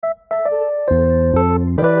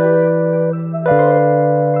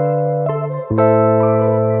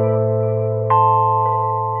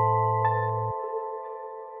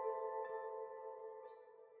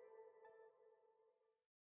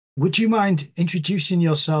Would you mind introducing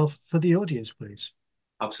yourself for the audience, please?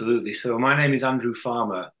 Absolutely. So my name is Andrew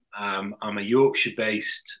Farmer. I'm a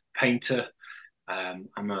Yorkshire-based painter.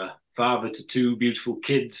 I'm a father to two beautiful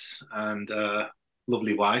kids and a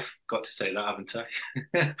lovely wife. Got to say that, haven't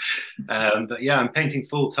I? But yeah, I'm painting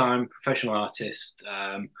full-time, professional artist.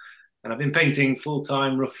 And I've been painting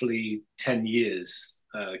full-time roughly 10 years,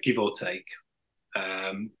 give or take.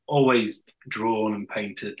 Always drawn and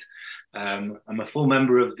painted. I'm a full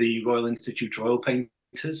member of the Royal Institute of Oil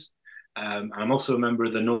Painters. I'm also a member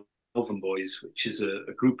of the Northern Boys, which is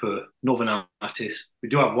a group of Northern artists. We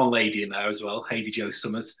do have one lady in there as well, Hayley Jo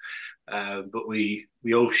Summers, but we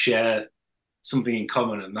all share something in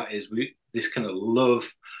common, and that is this kind of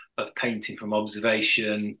love of painting from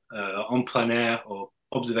observation on plein air or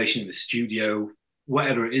observation in the studio,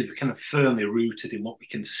 whatever it is. We're kind of firmly rooted in what we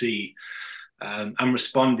can see and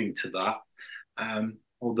responding to that.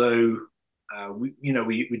 Although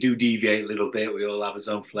we do deviate a little bit. We all have his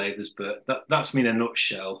own flavors, but that's me in a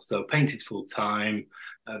nutshell. So painting full time,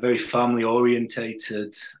 very family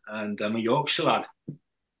orientated, and I'm a Yorkshire lad.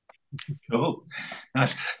 Cool.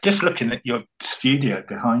 Nice. Just looking at your studio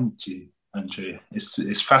behind you, Andrew,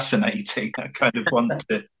 it's fascinating. I kind of want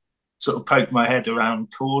to sort of poke my head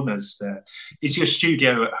around corners there. Is your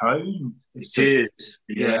studio at home? It is,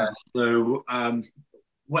 yeah. So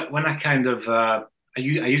when I kind of I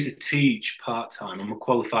used to teach part time. I'm a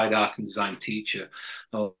qualified art and design teacher,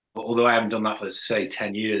 although I haven't done that for say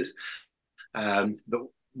 10 years. But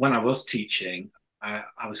when I was teaching,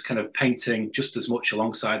 I was kind of painting just as much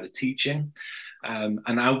alongside the teaching, and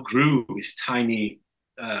outgrew this tiny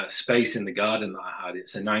space in the garden that I had.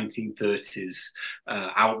 It's a 1930s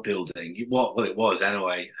outbuilding. It was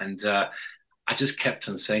anyway, and I just kept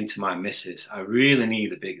on saying to my missus, I really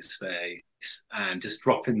need a bigger space, and just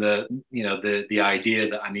dropping the idea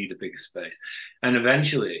that I need a bigger space. And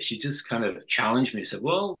eventually she just kind of challenged me, said,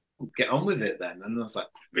 well, get on with it then. And I was like,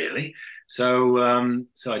 really? So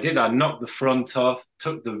I did. I knocked the front off,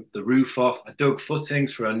 took the roof off, I dug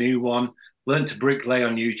footings for a new one, learned to bricklay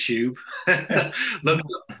on YouTube,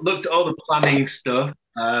 looked at all the planning stuff.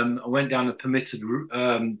 I went down the permitted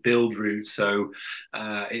build route, so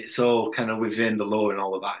it's all kind of within the law and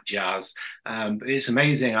all of that jazz. But it's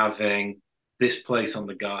amazing having this place on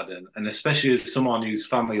the garden, and especially as someone who's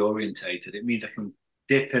family orientated, it means I can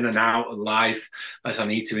dip in and out of life as I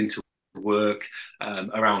need to into work,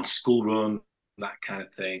 around school run, that kind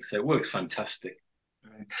of thing. So it works fantastic.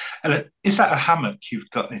 And is that a hammock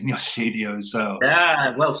you've got in your studio as well?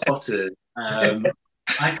 Yeah, well spotted. I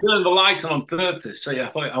turned the light on purpose, so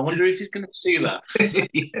yeah, I wonder if he's going to see that.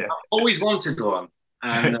 Yeah. I've always wanted one,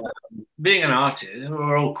 and being an artist,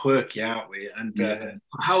 we're all quirky, aren't we? And Yeah.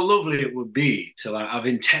 how lovely it would be to have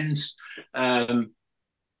intense kind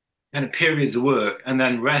of periods of work and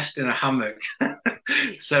then rest in a hammock.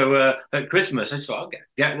 So at Christmas, I just thought I'll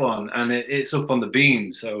get one, and it's up on the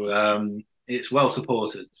beam, so it's well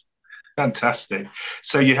supported. Fantastic.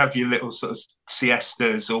 So you have your little sort of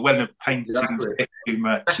siestas, or when the painting's Exactly. a bit too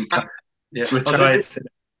much, you can Yeah. retire to.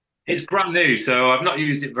 It's brand new, so I've not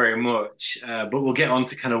used it very much, but we'll get on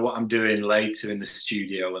to kind of what I'm doing later in the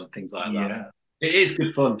studio and things like that. Yeah. It is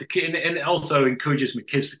good fun. And it also encourages my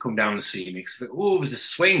kids to come down and see me. Because, oh, there's a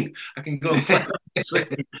swing. I can go and play on the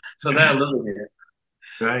swing. So they're loving it.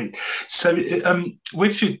 Great. So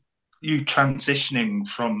with you transitioning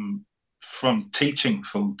from teaching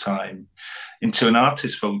full time into an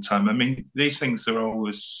artist full time, I mean, these things are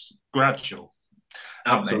always gradual,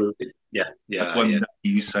 aren't they? Absolutely. Yeah. Yeah. One Yeah. day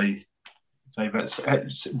you say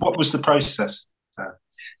that. What was the process there?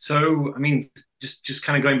 So, I mean, just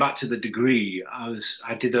kind of going back to the degree,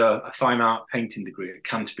 I did a fine art painting degree at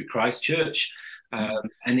Canterbury Christ Church,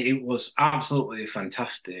 and it was absolutely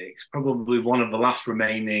fantastic. It's probably one of the last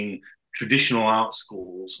remaining traditional art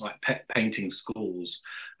schools, like painting schools,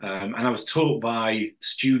 and I was taught by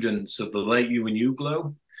students of the late Ewan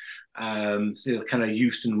Uglow. So kind of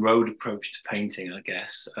Euston Road approach to painting, I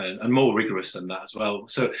guess, and more rigorous than that as well.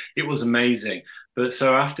 So it was amazing. But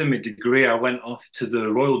so after my degree, I went off to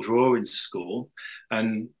the Royal Drawing School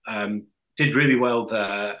and did really well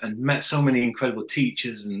there, and met so many incredible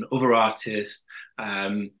teachers and other artists.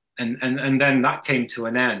 And then that came to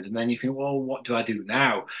an end. And then you think, well, what do I do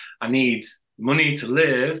now? I need money to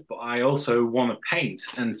live, but I also want to paint.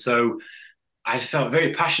 And so I felt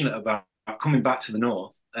very passionate about coming back to the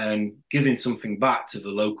north and giving something back to the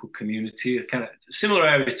local community, a kind of similar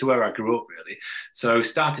area to where I grew up, really. So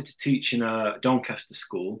started to teach in a Doncaster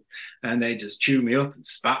school, and they just chewed me up and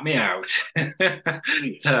spat me out.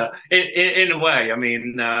 So, in a way, I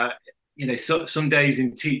mean, so, some days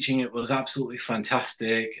in teaching it was absolutely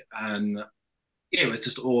fantastic, and it was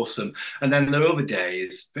just awesome. And then there are other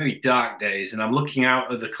days, very dark days, and I'm looking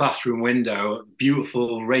out of the classroom window,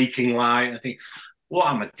 beautiful raking light, and I think, what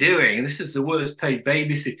am I doing? This is the worst paid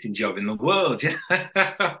babysitting job in the world.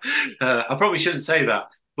 I probably shouldn't say that,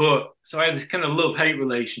 but so I had this kind of love-hate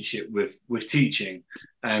relationship with teaching,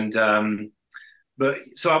 and but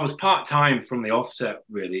so I was part-time from the offset.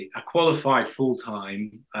 Really, I qualified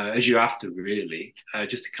full-time as you have to, really,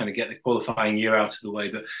 just to kind of get the qualifying year out of the way.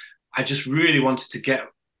 But I just really wanted to get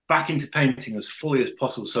back into painting as fully as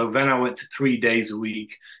possible. So then I went to 3 days a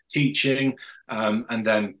week teaching, and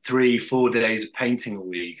then 3-4 days of painting a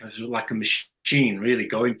week. I was like a machine, really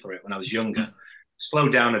going for it when I was younger.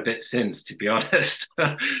 Slowed down a bit since, to be honest.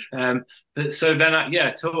 But so then I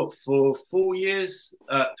taught for 4 years,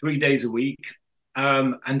 3 days a week.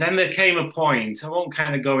 And then there came a point, I won't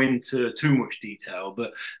kind of go into too much detail,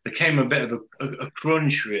 but there came a bit of a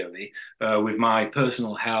crunch, really, with my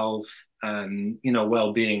personal health and,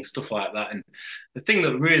 well-being, stuff like that. And the thing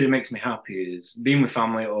that really makes me happy is being with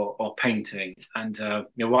family or painting. And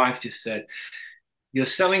your wife just said, you're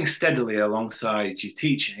selling steadily alongside your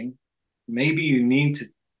teaching. Maybe you need to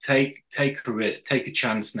take a risk, take a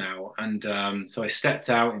chance now. And so I stepped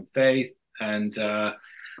out in faith and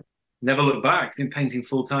never looked back. Been painting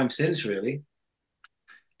full time since, really.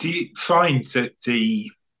 Do you find that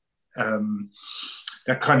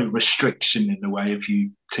that kind of restriction in the way of you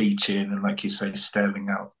teaching and, like you say, staring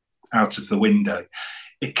out of the window,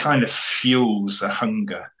 it kind of fuels a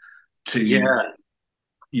hunger to?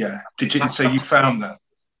 Yeah. Did you? So you found that?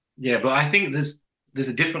 Yeah, but I think there's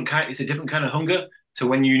a different kind. It's a different kind of hunger to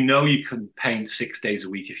when you can paint 6 days a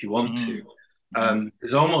week if you want to.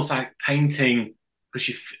 It's almost like painting.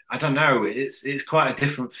 Because I don't know, it's quite a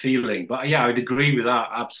different feeling. But yeah, I'd agree with that,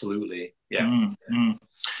 absolutely. Yeah.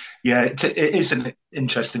 Yeah, it is an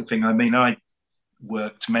interesting thing. I mean, I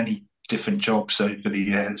worked many different jobs over the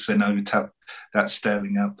years, and I would have that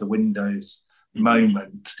staring out the windows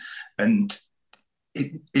moment. And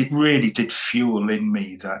it really did fuel in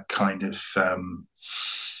me that kind of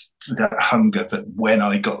that hunger that when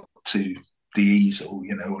I got to the easel,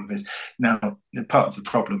 all of this. Now, part of the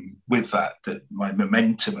problem with that my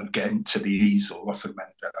momentum of getting to the easel often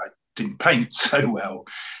meant that I didn't paint so well,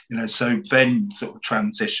 so then sort of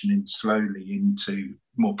transitioning slowly into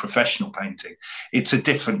more professional painting. It's a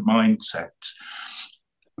different mindset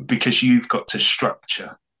because you've got to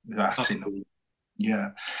structure that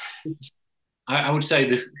I would say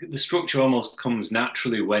the structure almost comes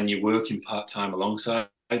naturally when you're working part-time alongside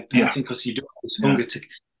painting, because you do have this hunger to.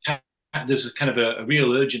 There's a kind of a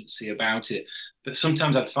real urgency about it. But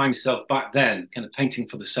sometimes I'd find myself back then kind of painting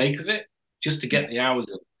for the sake of it, just to get the hours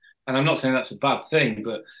in. And I'm not saying that's a bad thing,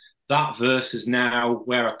 but that versus now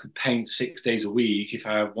where I could paint 6 days a week if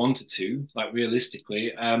I wanted to, like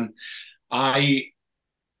realistically, I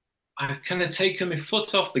kind of taken my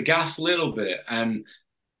foot off the gas a little bit, and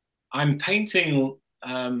I'm painting.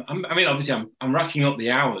 Obviously I'm racking up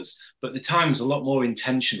the hours, but the time's a lot more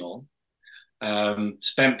intentional.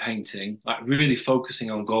 Spent painting, like really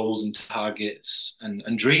focusing on goals and targets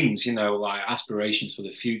and dreams, like aspirations for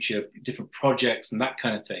the future, different projects and that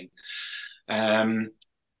kind of thing.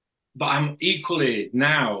 But I'm equally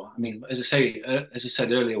now, as I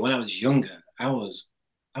said earlier, when I was younger, I was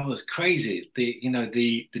crazy.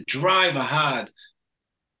 The drive I had,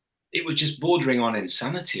 it was just bordering on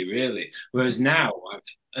insanity, really. Whereas now,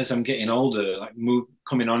 as I'm getting older, like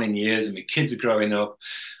coming on in years and my kids are growing up,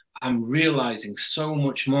 I'm realizing so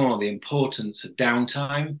much more the importance of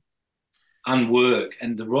downtime and work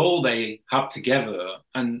and the role they have together,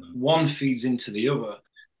 and one feeds into the other.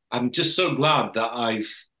 I'm just so glad that I've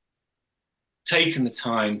taken the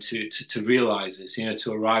time to realize this,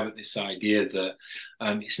 to arrive at this idea that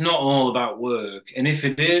it's not all about work. And if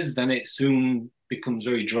it is, then it soon becomes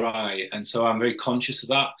very dry. And so I'm very conscious of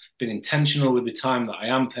that, being intentional with the time that I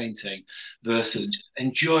am painting versus just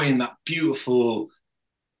enjoying that beautiful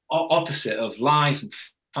opposite of life and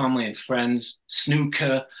family and friends,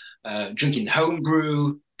 snooker, drinking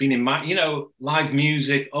homebrew, being in my, live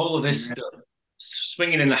music, all of this stuff,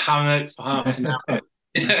 swinging in the hammock for half an hour.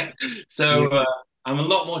 So I'm a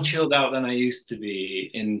lot more chilled out than I used to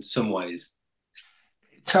be in some ways.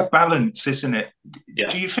 It's a balance, isn't it? Yeah.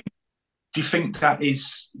 Do you think that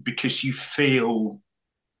is because you feel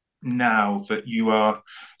now that you are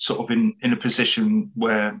sort of in a position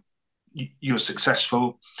where you're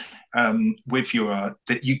successful with your art,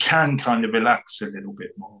 that you can kind of relax a little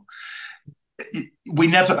bit more?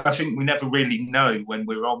 I think we never really know when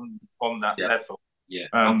we're on that level.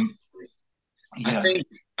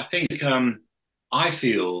 I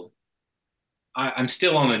feel I'm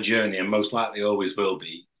still on a journey and most likely always will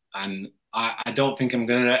be. And I don't think I'm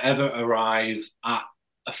going to ever arrive at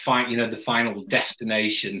a the final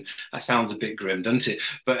destination. That sounds a bit grim, doesn't it?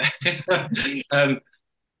 But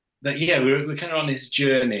but yeah, we're kind of on this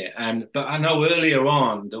journey, and but I know earlier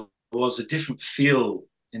on there was a different feel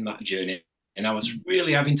in that journey, and I was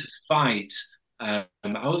really having to fight. I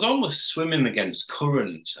was almost swimming against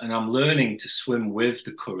currents, and I'm learning to swim with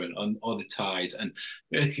the current or the tide, and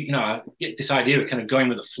I get this idea of kind of going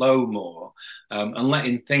with the flow more, and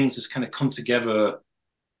letting things just kind of come together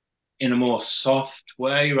in a more soft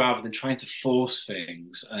way rather than trying to force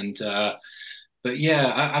things. And but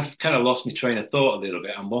yeah, I've kind of lost my train of thought a little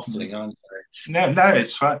bit. I'm waffling, aren't I? No,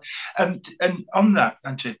 it's fine. And on that,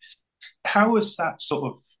 Andrew, how was that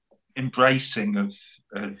sort of embracing of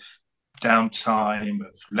downtime,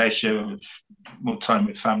 of leisure, of more time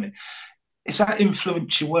with family? Is that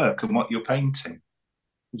influence your work and what you're painting?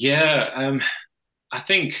 Yeah, I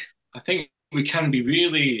think we can be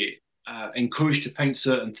really encouraged to paint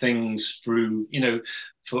certain things through,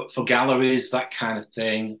 for galleries, that kind of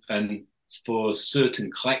thing, and for certain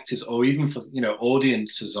collectors, or even for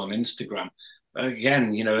audiences on Instagram.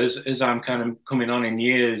 Again, as I'm kind of coming on in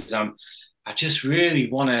years, I just really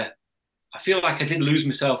want to. I feel like I did lose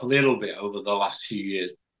myself a little bit over the last few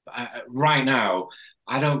years. Right now,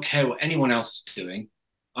 I don't care what anyone else is doing,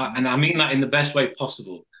 and I mean that in the best way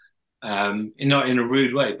possible, not in a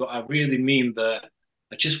rude way, but I really mean that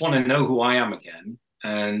I just want to know who I am again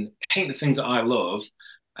and paint the things that I love.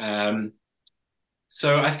 Um,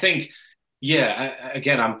 so I think, yeah,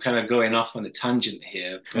 again, I'm kind of going off on a tangent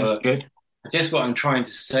here, That's but good. I guess what I'm trying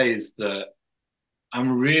to say is that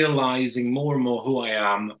I'm realizing more and more who I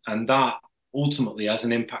am, and that ultimately has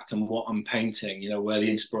an impact on what I'm painting, where the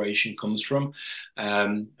inspiration comes from.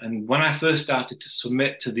 And when I first started to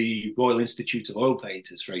submit to the Royal Institute of Oil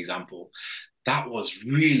Painters, for example, that was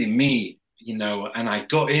really me, and I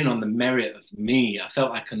got in on the merit of me. I felt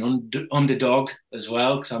like an underdog as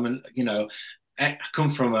well, because I come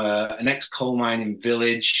from an ex-coal mining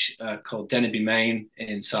village called Dennerby Main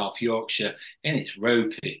in South Yorkshire, and it's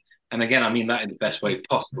ropey. And again, I mean that in the best way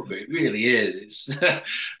possible, but it really is. It's,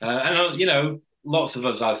 and lots of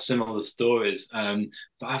us have similar stories,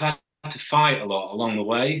 but I've had to fight a lot along the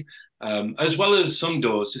way, as well as some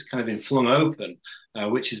doors just kind of been flung open,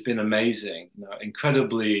 which has been amazing.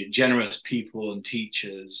 Incredibly generous people and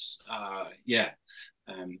teachers. Yeah.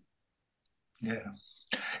 Yeah.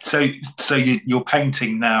 So you're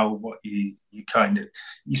painting now what you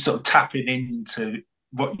sort of tapping into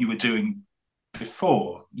what you were doing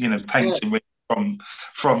before, painting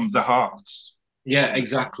from the heart. Yeah,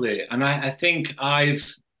 exactly. And I think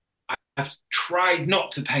I've tried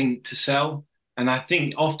not to paint to sell. And I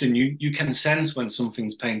think often you can sense when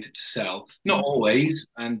something's painted to sell. Not always,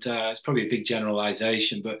 and it's probably a big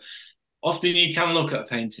generalization, but often you can look at a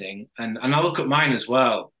painting, and I look at mine as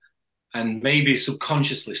well, and maybe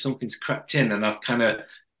subconsciously something's crept in, and I've kind of,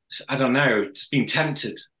 I don't know, just been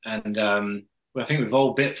tempted. And I think we've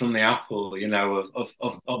all bit from the apple,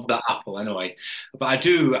 of that apple anyway. But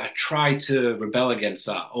I try to rebel against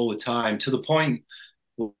that all the time, to the point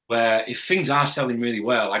where if things are selling really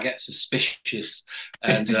well, I get suspicious,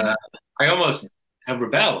 and I almost I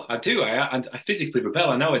rebel. I do. I physically rebel.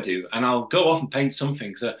 I know I do, and I'll go off and paint something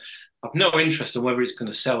because I've no interest in whether it's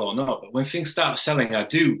going to sell or not. But when things start selling, I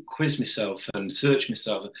do quiz myself and search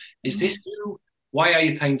myself. Is this you? Why are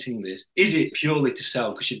you painting this? Is it purely to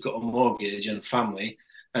sell because you've got a mortgage and a family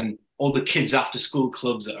and all the kids after school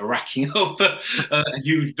clubs that are racking up a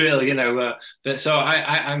huge bill, But so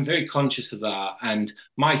I'm very conscious of that. And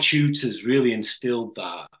my tutors really instilled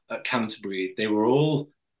that at Canterbury. They were all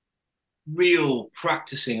real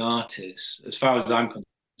practicing artists, as far as I'm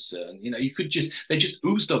concerned. They just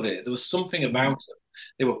oozed of it. There was something about it.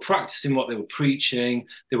 They were practicing what they were preaching.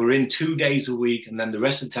 They were in 2 days a week, and then the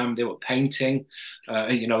rest of the time they were painting,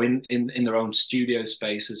 in their own studio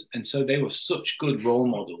spaces. And so they were such good role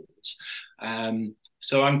models.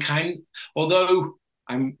 So although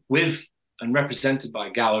I'm with and represented by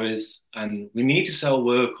galleries, and we need to sell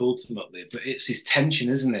work ultimately, but it's this tension,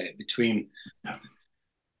 isn't it, between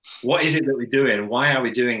what is it that we're doing? Why are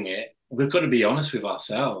we doing it? We've got to be honest with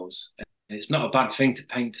ourselves. It's not a bad thing to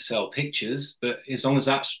paint to sell pictures, but as long as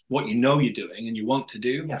that's what you're doing and you want to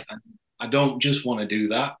do, yeah. I don't just want to do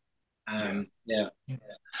that. Yeah.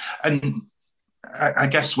 And I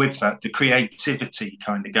guess with that, the creativity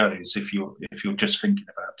kind of goes if you're just thinking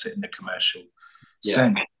about it in the commercial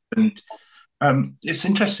sense. And it's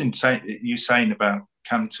interesting you saying about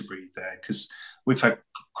Canterbury there, because we've had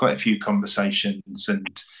quite a few conversations,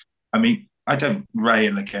 and I mean, I don't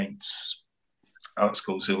rail against art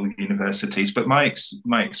schools or universities, but my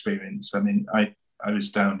experience, I mean, I I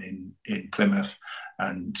was down in Plymouth,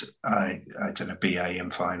 and I did a BA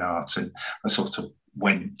in fine art, and I sort of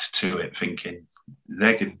went to it thinking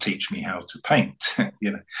they're going to teach me how to paint,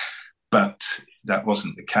 but that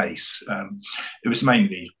wasn't the case. It was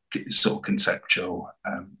mainly sort of conceptual,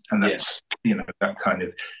 and that's that kind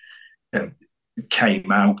of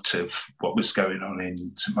came out of what was going on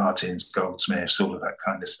in St Martin's, Goldsmiths, all of that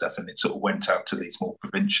kind of stuff, and it sort of went out to these more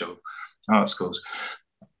provincial art schools.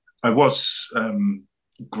 I was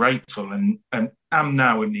grateful and am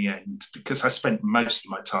now in the end, because I spent most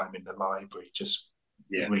of my time in the library just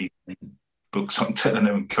reading books on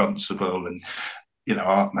Turner and Constable and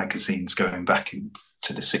art magazines going back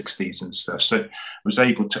into the 60s and stuff. So I was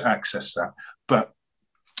able to access that, but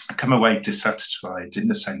I come away dissatisfied in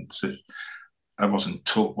the sense of I wasn't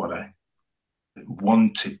taught what I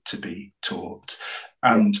wanted to be taught.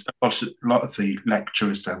 And a lot of the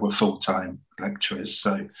lecturers there were full-time lecturers,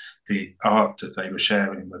 so the art that they were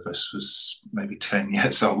sharing with us was maybe 10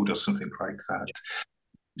 years old or something like that.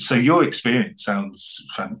 So your experience sounds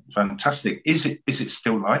fantastic. Is it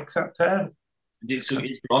still like that there? It's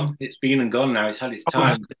gone. It's been and gone now. It's had its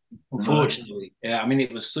time, unfortunately. Yeah, I mean,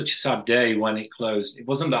 it was such a sad day when it closed. It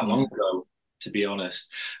wasn't that long ago, to be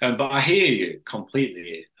honest. But I hear you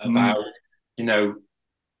completely about, to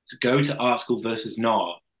go to art school versus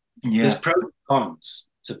not. There's pros and cons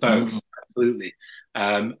to both, absolutely.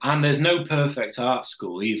 And there's no perfect art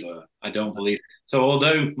school either, I don't believe. So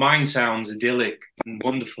although mine sounds idyllic and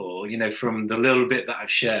wonderful, from the little bit that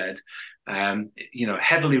I've shared,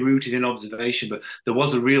 heavily rooted in observation, but there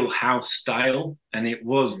was a real house style, and it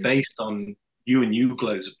was based on Ewan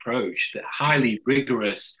Uglow's approach, that highly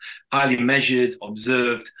rigorous, highly measured,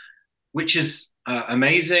 observed, which is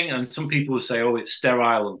amazing. And some people will say, oh, it's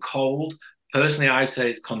sterile and cold. Personally, I'd say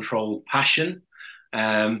it's controlled passion.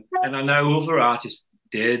 And I know other artists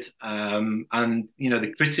did. And,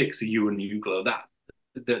 the critics of Ewan Uglow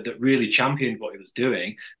that really championed what he was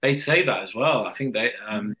doing, they say that as well. I think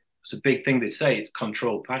it's a big thing they say, it's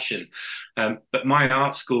controlled passion. But my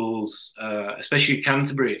art schools, especially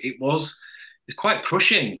Canterbury, it's quite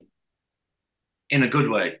crushing in a good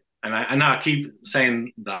way. And I keep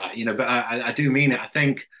saying that, but I do mean it. I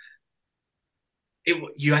think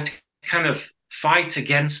you had to kind of fight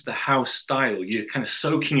against the house style. You're kind of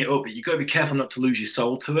soaking it up, but you've got to be careful not to lose your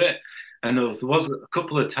soul to it. And there was a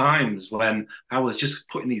couple of times when I was just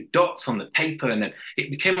putting these dots on the paper, and then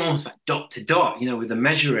it became almost like dot to dot, with the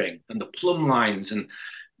measuring and the plumb lines. And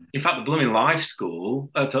in fact, the blooming life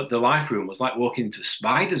school, the life room was like walking into a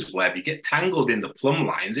spider's web. You get tangled in the plumb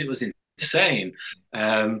lines. It was insane.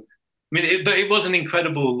 But it was an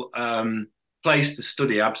incredible place to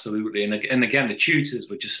study, absolutely. And again, the tutors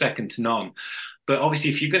were just second to none. But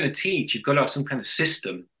obviously, if you're going to teach, you've got to have some kind of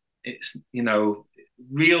system. It's,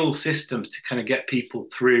 real systems to kind of get people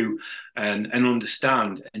through and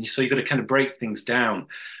understand. And so you've got to kind of break things down.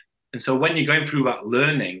 And so when you're going through that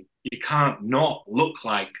learning, you can't not look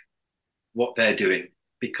like what they're doing,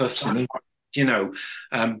 because, but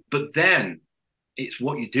then it's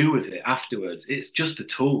what you do with it afterwards. It's just a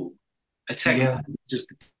tool. A technique is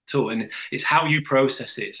just a tool. And it's how you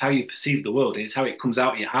process it. It's how you perceive the world. And it's how it comes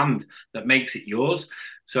out of your hand that makes it yours.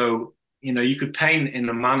 So, you could paint in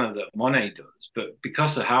the manner that Monet does, but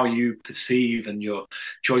because of how you perceive and your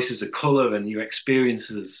choices of color and your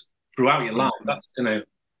experiences throughout your life, that's going to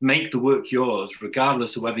make the work yours,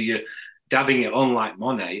 regardless of whether you're dabbing it on like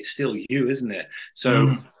Monet. It's still you, isn't it?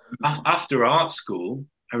 So after art school,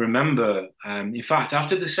 I remember, in fact,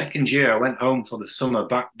 after the second year, I went home for the summer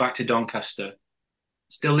back to Doncaster,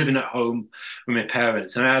 still living at home with my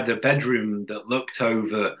parents. And I had a bedroom that looked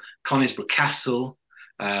over Conisbrough Castle,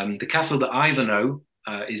 the castle that Ivanhoe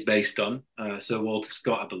is based on, Sir Walter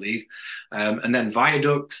Scott, I believe, and then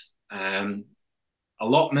viaducts,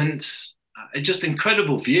 allotments, just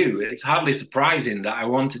incredible view. It's hardly surprising that I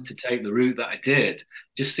wanted to take the route that I did.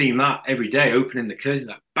 Just seeing that every day, opening the curtains,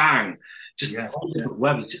 like bang, just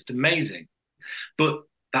weather, just amazing. But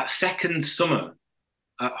that second summer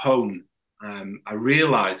at home, I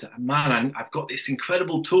realized that, man, I've got this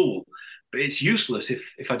incredible tool, but it's useless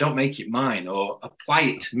if I don't make it mine or apply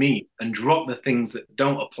it to me and drop the things that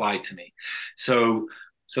don't apply to me. So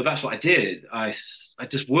that's what I did. I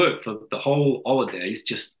just worked for the whole holidays,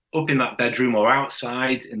 just up in that bedroom or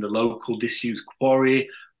outside in the local disused quarry,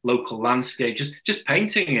 local landscape, just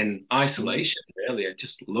painting in isolation, really,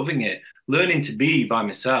 just loving it, learning to be by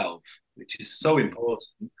myself, which is so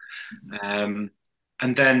important.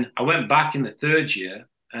 And then I went back in the third year,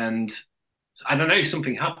 and I don't know,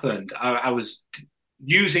 something happened. I was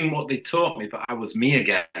using what they taught me, but I was me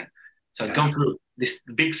again. So I'd gone through this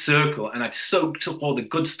big circle, and I'd soaked up all the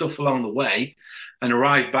good stuff along the way. and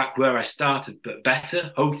arrive back where I started, but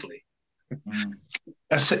better, hopefully. Mm.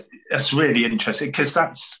 That's really interesting, because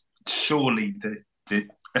that's surely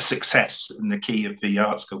a success and the key of the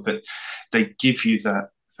art school. But they give you that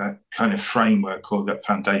kind of framework or that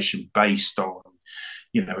foundation based on,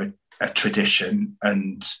 a tradition,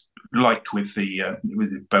 and like with the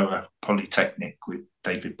Boa Polytechnic with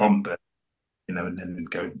David Bomber, and then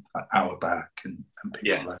go Auerbach and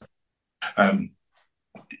people like that.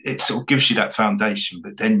 It sort of gives you that foundation,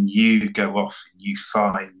 but then you go off and you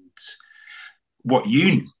find what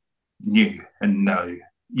you knew and know,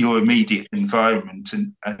 your immediate environment,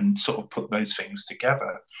 and sort of put those things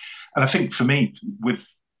together. And I think for me, with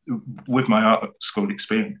my art school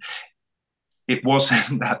experience, it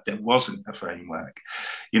wasn't that there wasn't a framework,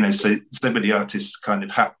 so many artists kind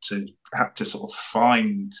of had to sort of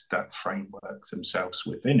find that framework themselves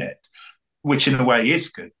within it, which in a way is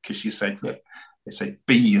good, because you say, look, they say,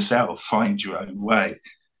 be yourself, find your own way,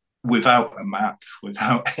 without a map,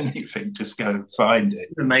 without anything, just go and find it.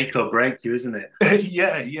 The make or break you, isn't it?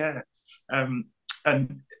 Yeah. And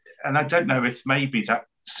I don't know if maybe that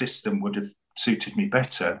system would have suited me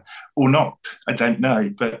better or not. I don't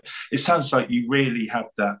know, but it sounds like you really had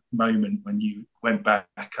that moment when you went back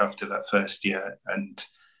after that first year and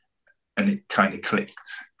it kind of clicked.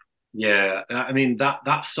 Yeah, I mean,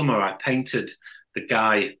 that summer I painted the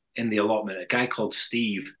guy in the allotment, a guy called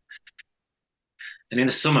Steve. And in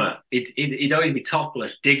the summer, he'd always be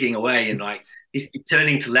topless, digging away, and like he's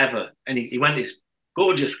turning to leather. And he went this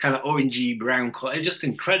gorgeous kind of orangey brown color, just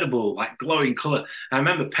incredible, like glowing color. I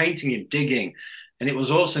remember painting him digging, and it was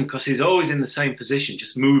awesome because he's always in the same position,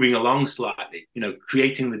 just moving along slightly,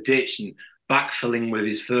 creating the ditch and backfilling with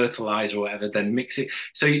his fertilizer or whatever, then mix it.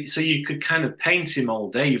 So you could kind of paint him all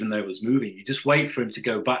day, even though it was moving. You just wait for him to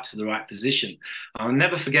go back to the right position. I'll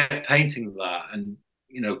never forget painting that and,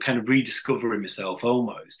 kind of rediscovering myself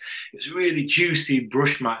almost. It was really juicy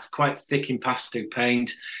brush marks, quite thick in pastel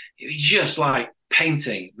paint. It was just like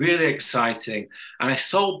painting, really exciting. And I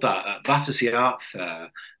sold that at Battersea Art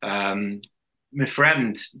Fair. My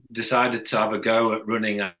friend decided to have a go at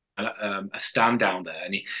running a stand down there,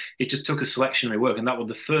 and he just took a selection of my work, and that was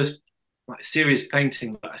the first serious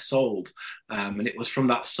painting that I sold, and it was from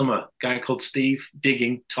that summer. A guy called Steve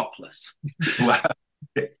digging topless. Wow.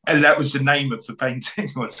 And that was the name of the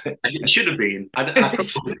painting, was it? It should have been. I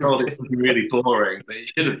probably called it something really boring, but it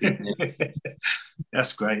should have been. Yeah.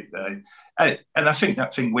 That's great, though. And I think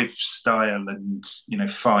that thing with style and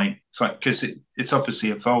fine, because it's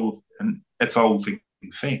obviously an evolving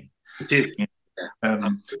thing. It is.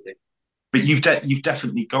 But you've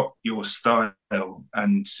definitely got your style,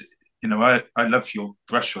 and I love your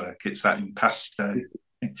brushwork. It's that impasto,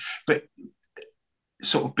 but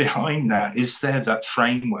sort of behind that, is there that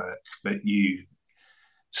framework that you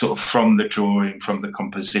sort of, from the drawing, from the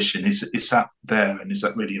composition, is that there, and is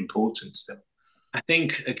that really important still? I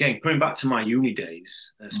think, again, coming back to my uni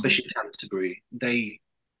days, especially Canterbury, they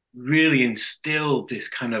really instilled this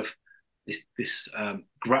kind of this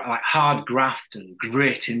like hard graft and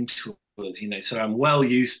grit into us, so I'm well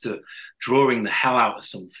used to drawing the hell out of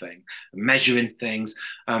something, measuring things,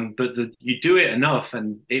 but you do it enough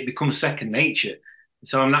and it becomes second nature.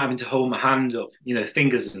 So I'm not having to hold my hand up,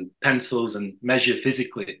 fingers and pencils and measure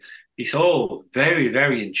physically. It's all very,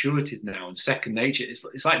 very intuitive now and second nature.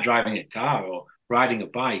 It's like driving a car or riding a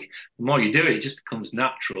bike. The more you do it, it just becomes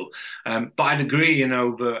natural. But I'd agree,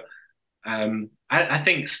 that I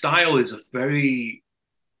think style is a very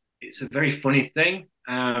funny thing,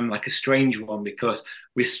 like a strange one, because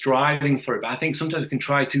we're striving for it. But I think sometimes we can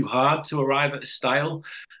try too hard to arrive at a style.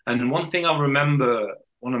 And one thing I remember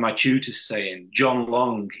one of my tutors saying, John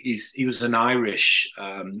Long, he was an Irish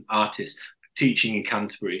artist teaching in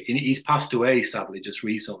Canterbury. He's passed away, sadly, just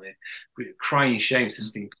recently. Crying shame. He's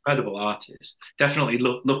just an incredible artist. Definitely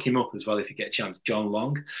look him up as well if you get a chance, John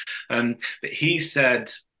Long. But he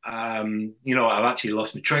said, I've actually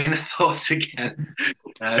lost my train of thought again.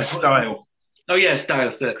 Style. Oh, yeah,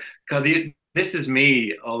 style. So, this is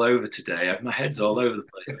me all over today. My head's all over the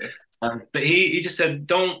place. But he just said,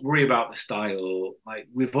 don't worry about the style. Like,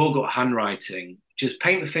 we've all got handwriting. Just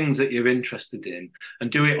paint the things that you're interested in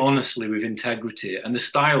and do it honestly with integrity. And the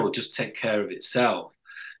style will just take care of itself.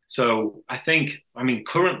 So I think,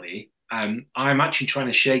 currently, I'm actually trying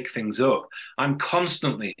to shake things up. I'm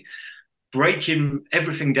constantly breaking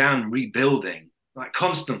everything down and rebuilding. Like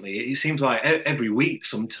constantly, it seems like every week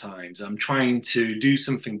sometimes I'm trying to do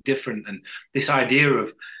something different. And this idea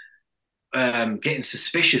of getting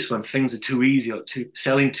suspicious when things are too easy or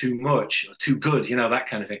selling too much or too good, that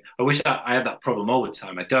kind of thing. I wish I had that problem all the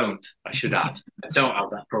time. I don't. I should add. I don't have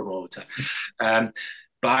that problem all the time.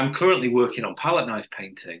 But I'm currently working on palette knife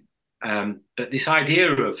painting. But this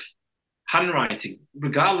idea of handwriting,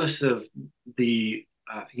 regardless of the,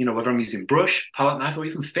 whether I'm using brush, palette knife, or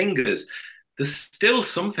even fingers, there's still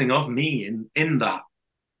something of me in that,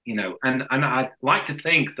 and I like to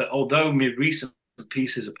think that although my recent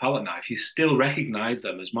pieces of palette knife, you still recognize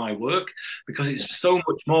them as my work because it's so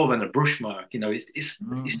much more than a brush mark. It's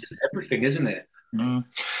just everything, isn't it?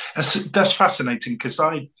 That's fascinating because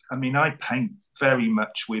I paint very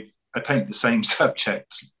much I paint the same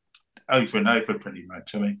subjects over and over pretty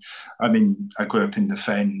much. I grew up in the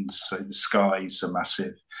Fens, so the skies are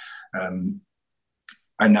massive.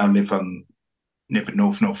 I now live near the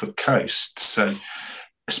Norfolk coast, so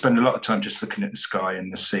I spend a lot of time just looking at the sky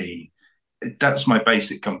and the sea. That's my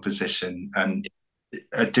basic composition, and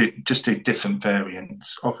I do different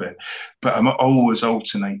variants of it. But I'm always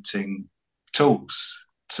alternating tools.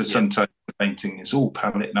 So sometimes the painting is all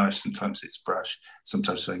palette knife, sometimes it's brush,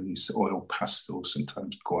 sometimes I use oil pastel,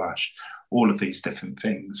 sometimes gouache, all of these different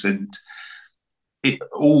things. And it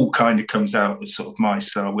all kind of comes out as sort of my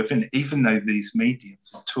style within it, even though these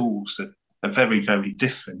mediums and tools are very, very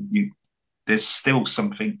different. There's still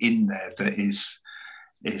something in there that is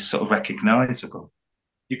sort of recognizable.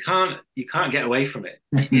 You can't get away from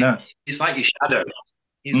it. No. It's like your shadow.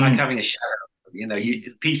 It's like having a shadow.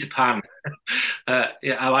 Peter Pan.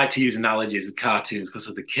 I like to use analogies with cartoons because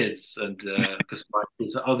of the kids and because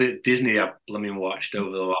all the Disney I've blooming watched over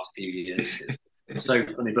the last few years. It's so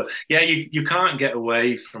funny, but you can't get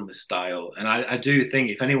away from the style. And I do think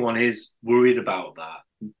if anyone is worried about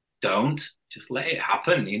that, don't just let it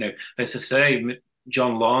happen. As I say,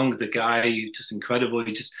 John Long, the guy, just incredible.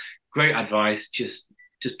 He just great advice. Just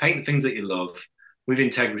paint the things that you love with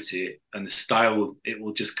integrity, and the style it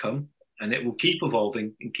will just come. And it will keep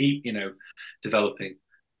evolving and keep, developing.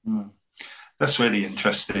 That's really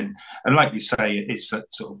interesting. And like you say, it's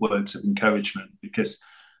that sort of words of encouragement because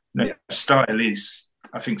style is,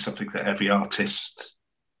 I think, something that every artist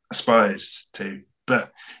aspires to.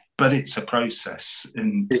 But it's a process.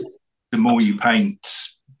 And the more you paint,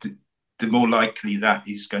 the more likely that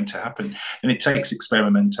is going to happen. And it takes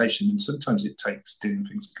experimentation. And sometimes it takes doing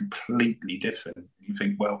things completely different. You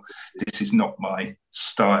think, well, this is not my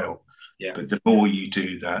style. Yeah. But the more you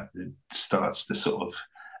do that, it starts to sort of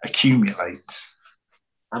accumulate.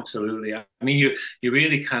 Absolutely. I mean, you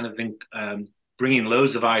really kind of bringing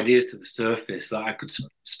loads of ideas to the surface that I could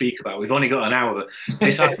speak about. We've only got an hour, but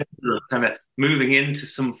this idea of kind of moving into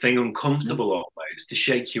something uncomfortable almost to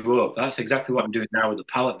shake you up. That's exactly what I'm doing now with the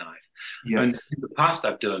palette knife. Yes. And in the past,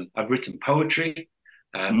 I've written poetry,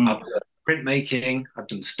 I've done printmaking, I've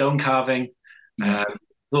done stone carving.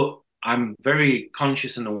 But I'm very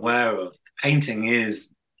conscious and aware of painting is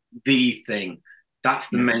the thing. That's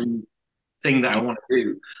the main thing that I want to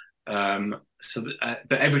do.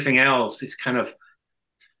 But everything else is kind of,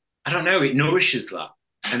 I don't know, it nourishes that.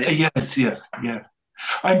 And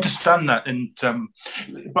I understand that. And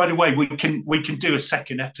by the way, we can do a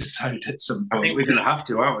second episode at some point. I think we're going to have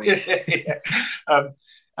to, aren't we?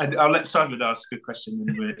 And I'll let Simon ask a question in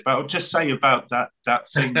a minute. But I'll just say about that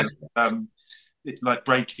thing. Like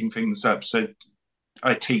breaking things up. So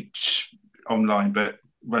I teach online, but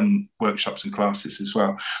run workshops and classes as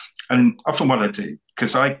well. And often what I do,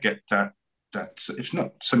 because I get that it's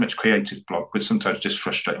not so much creative block, but sometimes just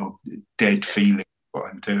frustrated or dead feeling what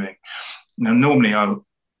I'm doing. Now, normally I'll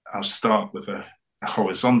start with a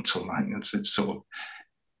horizontal line and sort of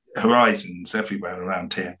horizons everywhere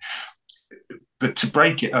around here. But to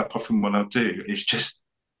break it up, often what I'll do is just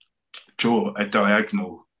draw a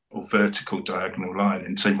diagonal or vertical diagonal line,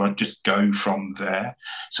 and so I just go from there.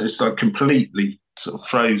 So it's like completely sort of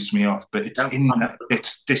throws me off, but it's in that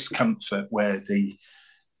it's discomfort where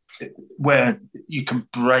you can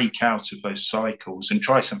break out of those cycles and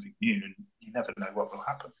try something new, and you never know what will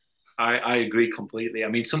happen. I agree completely. I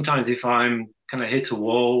mean, sometimes if I'm kind of hit a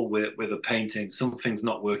wall with a painting, something's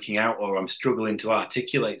not working out, or I'm struggling to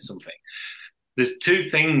articulate something, there's two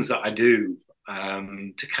things that I do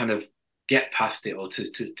to kind of get past it or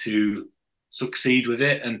to succeed with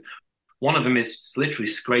it. And one of them is literally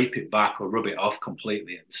scrape it back or rub it off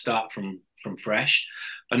completely and start from fresh.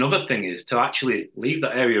 Another thing is to actually leave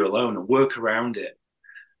that area alone and work around it,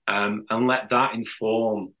 and let that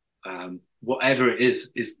inform whatever it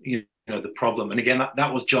is the problem. And again,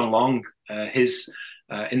 that was John Long. His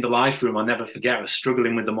in the life room, I'll never forget, I was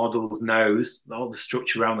struggling with the model's nose, all the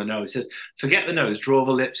structure around the nose. He says, forget the nose, draw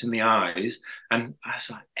the lips and the eyes. And I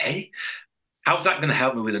was like, how's that going to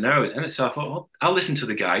help me with the nose? And so I thought, well, I'll listen to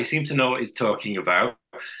the guy. He seemed to know what he's talking about.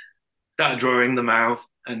 Started drawing the mouth,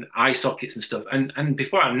 and eye sockets and stuff. And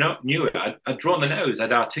before I knew it, I'd drawn the nose,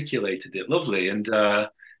 I'd articulated it lovely. And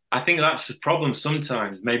I think that's the problem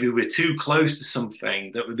sometimes. Maybe we're too close to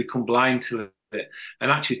something that we become blind to it.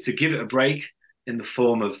 And actually, to give it a break in the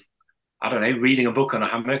form of, I don't know, reading a book on a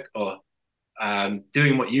hammock, or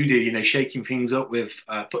doing what you do, shaking things up with,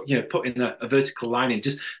 putting a vertical line in,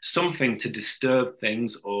 just something to disturb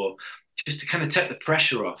things, or just to kind of take the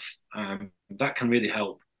pressure off. That can really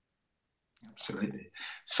help. Absolutely.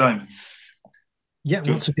 Simon. Yeah,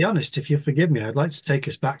 well, to be honest, if you forgive me, I'd like to take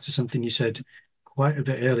us back to something you said quite a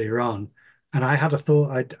bit earlier on. And I had a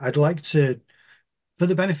thought I'd like to, for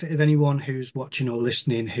the benefit of anyone who's watching or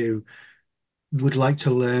listening who would like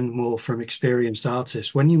to learn more from experienced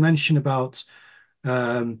artists, when you mention about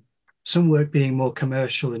some work being more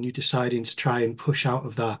commercial and you deciding to try and push out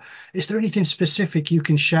of that, is there anything specific you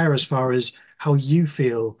can share as far as how you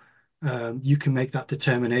feel you can make that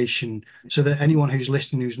determination, so that anyone who's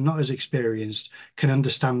listening who's not as experienced can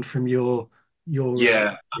understand from your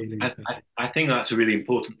yeah, I think that's a really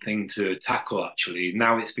important thing to tackle, actually.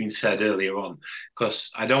 Now it's been said earlier on,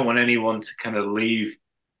 because I don't want anyone to kind of leave,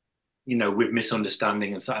 with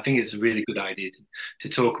misunderstanding. And so I think it's a really good idea to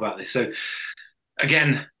talk about this. So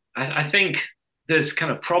again, I think there's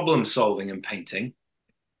kind of problem solving in painting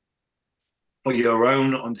for your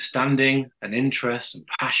own understanding and interests and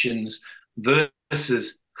passions,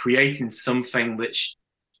 versus creating something which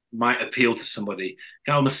might appeal to somebody,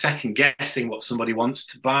 kind of almost second guessing what somebody wants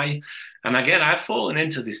to buy. And again, I've fallen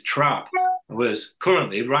into this trap. Whereas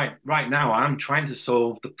currently, right now, I'm trying to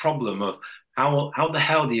solve the problem of how the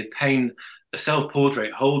hell do you paint a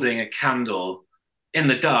self-portrait holding a candle in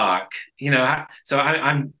the dark? So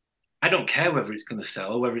I don't care whether it's going to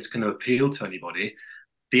sell, whether it's going to appeal to anybody.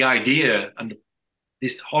 The idea and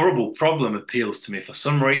this horrible problem appeals to me for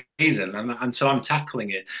some reason, and so I'm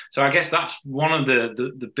tackling it. So I guess that's one of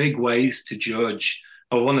the big ways to judge,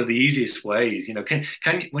 or one of the easiest ways.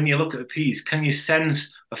 Can when you look at a piece, can you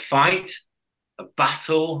sense a fight, a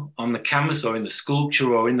battle on the canvas, or in the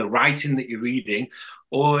sculpture, or in the writing that you're reading,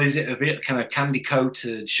 or is it a bit kind of candy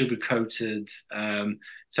coated, sugar coated?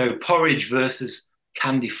 So porridge versus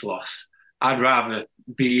candy floss. I'd rather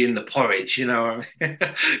be in the porridge,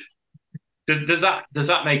 Does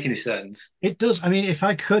that make any sense? It does. I mean, if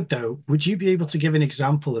I could, though, would you be able to give an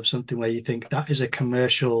example of something where you think that is a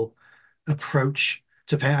commercial approach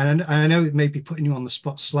to paint? And I know it may be putting you on the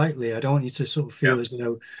spot slightly. I don't want you to sort of feel as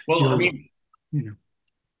though Well, I mean,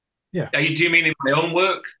 yeah. Do you mean in my own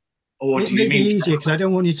work? Or it may be easier, because I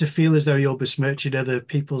don't want you to feel as though you're besmirching other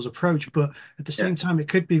people's approach, but at the same time, it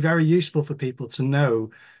could be very useful for people to know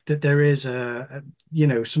that there is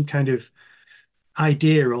some kind of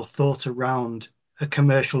idea or thought around a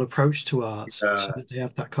commercial approach to art, so that they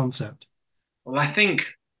have that concept. Well, I think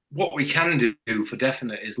what we can do for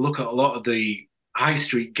definite is look at a lot of the high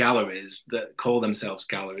street galleries that call themselves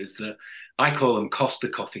galleries. That I call them Costa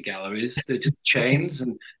Coffee galleries. They're just chains,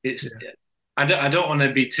 and it's. Yeah. I don't want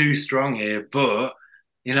to be too strong here, but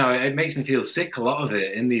it makes me feel sick, a lot of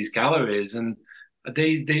it in these galleries, and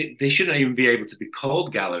they shouldn't even be able to be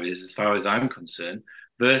called galleries as far as I'm concerned.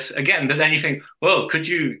 But then you think, well, could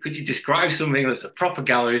you describe something that's a proper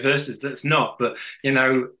gallery versus that's not? But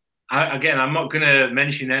I'm not going to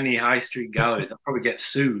mention any high street galleries. I'll probably get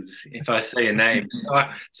sued if I say a name,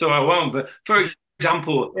 so I won't. But for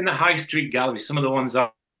example, in the high street gallery, some of the ones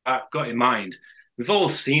I've got in mind, we've all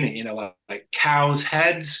seen it. Like cows'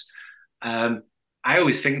 heads. I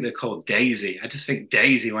always think they're called Daisy. I just think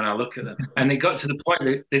Daisy when I look at them. And they got to the point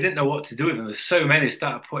that they didn't know what to do with them. There's so many, they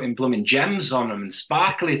started putting blooming gems on them and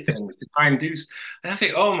sparkly things to try and do. And I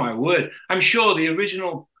think, oh my word, I'm sure the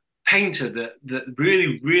original painter that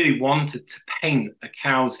really, really wanted to paint a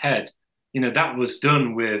cow's head, that was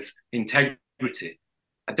done with integrity.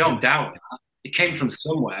 I don't doubt that. It came from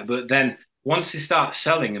somewhere, but then once they start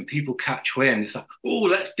selling and people catch wind, it's like, oh,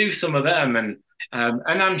 let's do some of them. And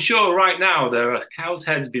I'm sure right now there are cows'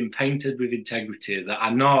 heads being painted with integrity that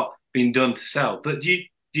are not being done to sell. But do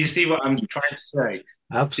you see what I'm trying to say?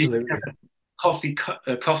 Absolutely.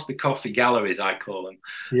 Costa Coffee galleries, I call them.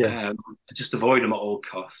 Yeah. Just avoid them at all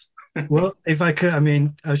costs. Well, if I could, I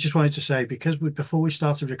was just wanted to say, because before we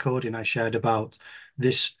started recording, I shared about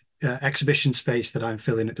this exhibition space that I'm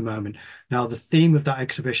filling at the moment. Now, the theme of that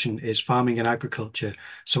exhibition is farming and agriculture.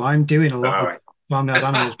 So I'm doing a lot of farmyard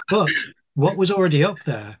animals, but what was already up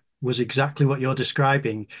there was exactly what you're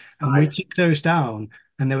describing. And we took those down,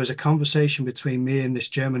 and there was a conversation between me and this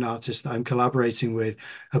German artist that I'm collaborating with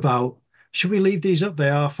about, should we leave these up?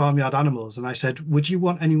 They are farmyard animals. And I said, would you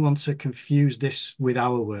want anyone to confuse this with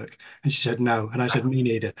our work? And she said, no. And I said, me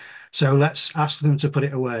neither. So let's ask them to put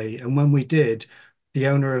it away. And when we did, the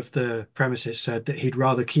owner of the premises said that he'd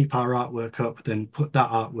rather keep our artwork up than put that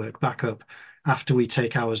artwork back up after we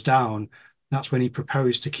take ours down. That's when he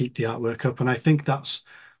proposed to keep the artwork up. And I think that's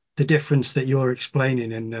the difference that you're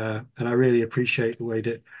explaining. And I really appreciate the way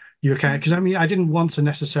that you can, because I mean, I didn't want to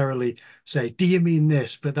necessarily say, do you mean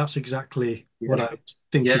this? But that's exactly what I was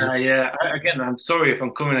thinking. Yeah. Again, I'm sorry if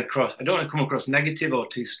I'm coming across, I don't want to come across negative or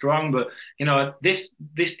too strong, but this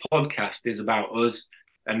podcast is about us.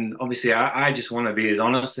 And obviously, I just want to be as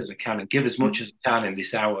honest as I can and give as much as I can in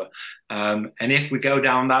this hour. And if we go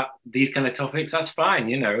down these kind of topics, that's fine.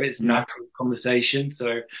 It's natural conversation.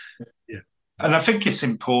 So, yeah. And I think it's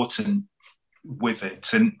important with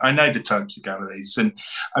it. And I know the types of galleries. And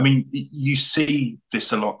I mean, you see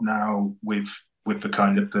this a lot now with the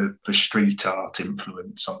kind of the street art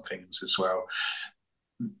influence on things as well.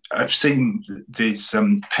 I've seen these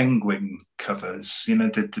Penguin covers,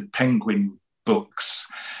 the Penguin books,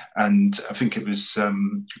 and I think it was I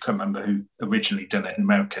can't remember who originally done it, an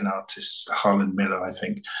American artist, Harlan Miller, I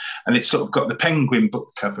think, and it's sort of got the Penguin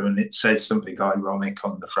book cover and it says something ironic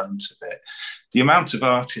on the front of it. The amount of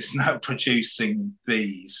artists now producing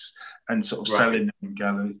these and sort of selling them in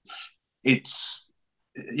galleries, it's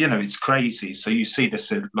crazy. So you see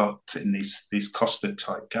this a lot in these Costa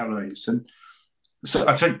type galleries. And so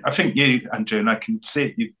I think you, Andrew, and I can see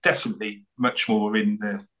it, you're definitely much more in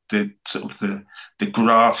the sort of the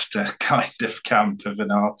grafter kind of camp of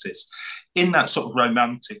an artist, in that sort of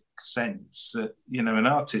romantic sense that, an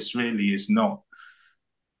artist really is not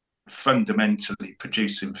fundamentally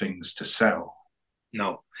producing things to sell.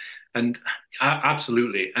 No. And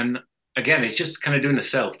absolutely. And again, it's just kind of doing a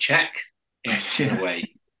self-check in a way.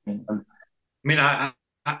 I mean,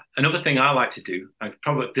 another thing I like to do,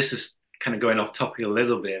 this is kind of going off topic a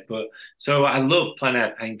little bit, but so I love plein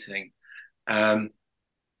air painting.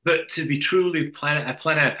 But to be truly a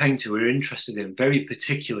plein air painter, we're interested in very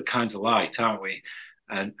particular kinds of light, aren't we?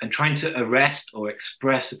 And trying to arrest or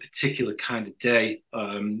express a particular kind of day,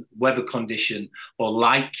 weather condition, or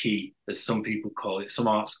light key, as some people call it, some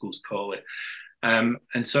art schools call it. And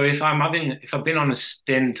so if I've been on a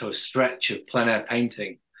stint or a stretch of plein air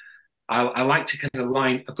painting, I like to kind of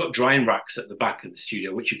I've got drying racks at the back of the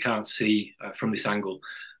studio, which you can't see from this angle,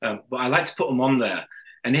 but I like to put them on there.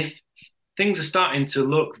 And if things are starting to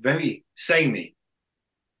look very samey,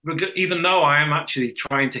 even though I am actually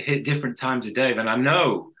trying to hit different times of day, then I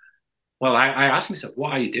know, well, I ask myself,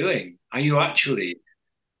 what are you doing? Are you actually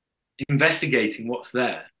investigating what's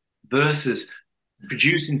there versus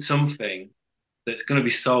producing something that's going to be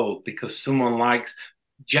sold because someone likes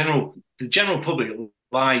the general public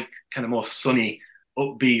like kind of more sunny,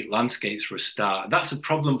 upbeat landscapes for a start. That's a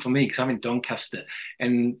problem for me because I'm in Doncaster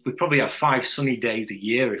and we probably have 5 sunny days a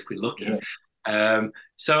year if we're lucky. Yeah.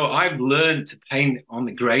 So I've learned to paint on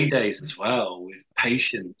the grey days as well with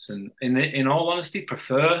patience, and in all honesty,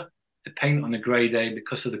 prefer to paint on a grey day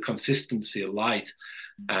because of the consistency of light,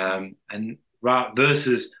 and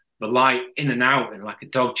versus the light in and out and like a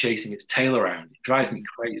dog chasing its tail around. It drives me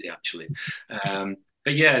crazy, actually.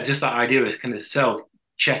 But yeah, just that idea of kind of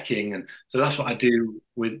self-checking, and so that's what I do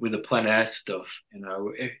with the plein air stuff.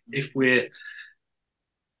 If we're,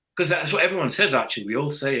 because that's what everyone says, actually. We all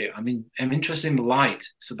say it. I mean, I'm interested in the light.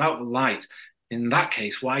 It's about the light. In that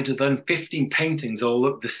case, why do then 15 paintings all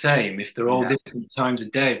look the same if they're all different times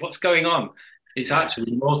of day? What's going on? It's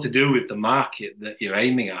actually more to do with the market that you're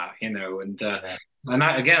aiming at, and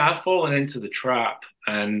I've fallen into the trap,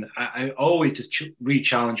 and I always just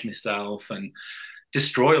re-challenge myself and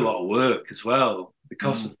destroy a lot of work as well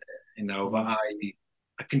because of it, but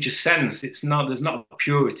I can just sense there's not a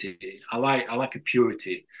purity. I like a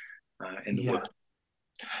purity in the work.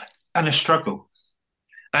 And a struggle.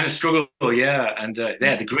 And a struggle, yeah. And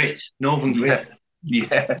the grit, northern grit.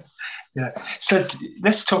 Yeah. So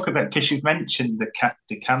let's talk about, because you've mentioned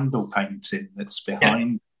the candle painting that's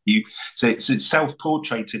behind you. So it's a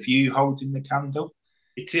self-portrait of you holding the candle?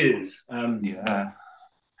 It is. I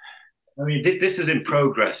mean, this is in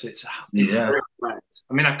progress. It's very wet.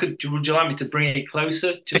 I mean, would you like me to bring it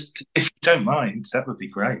closer? If you don't mind, that would be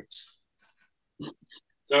great.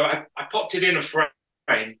 So I popped it in a frame.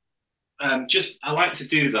 I like to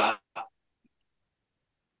do that.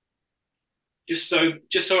 Just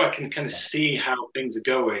so I can kind of see how things are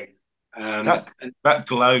going. That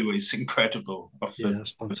glow is incredible off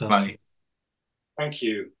the plate. Thank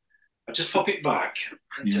you. I'll just pop it back.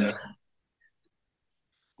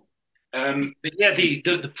 But yeah,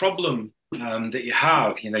 the problem that you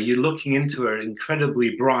have, you're looking into an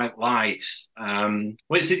incredibly bright light.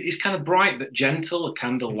 It's kind of bright but gentle, a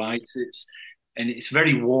candle light. It's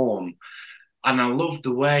very warm, and I love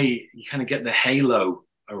the way you kind of get the halo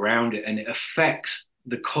around it, and it affects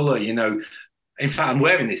the color. In fact, I'm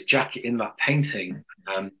wearing this jacket in that painting.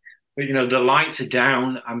 But the lights are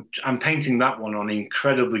down. I'm painting that one on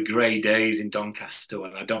incredibly grey days in Doncaster,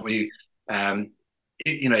 and I don't really,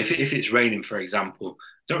 if it's raining, for example,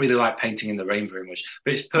 I don't really like painting in the rain very much.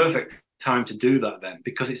 But it's perfect time to do that then,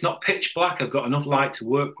 because it's not pitch black. I've got enough light to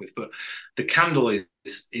work with, but the candle is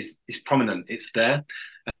prominent. It's there.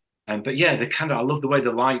 But yeah, the candle. I love the way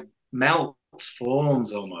the light melts,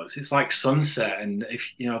 forms almost. It's like sunset. And if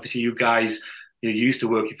obviously you guys, you're used to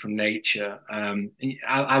working from nature.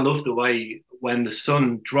 I love the way when the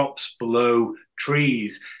sun drops below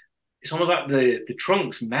trees, it's almost like the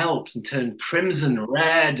trunks melt and turn crimson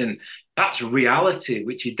red, and that's reality,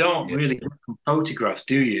 which you don't really get from photographs,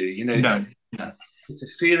 do you? No. It's a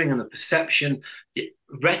feeling and a perception.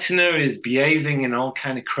 Retina is behaving in all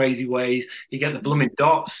kind of crazy ways. You get the blooming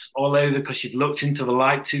dots all over because you've looked into the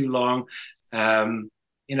light too long.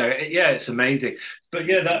 It's amazing. But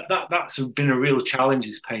yeah, that's been a real challenge,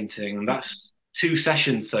 is painting, and that's 2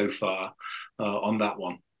 sessions so far on that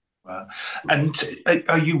one. Wow. And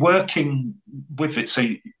are you working with it? So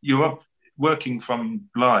you're working from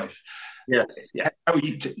life. Yes. Yeah. How are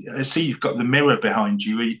you, I see you've got the mirror behind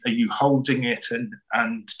you. Are you holding it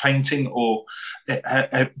and painting, or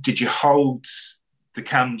did you hold the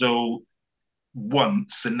candle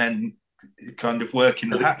once and then kind of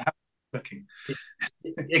working? How working?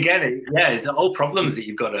 Again, it's all problems that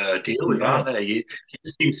you've got to deal with, aren't they? It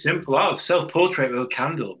just seems simple. Self-portrait with a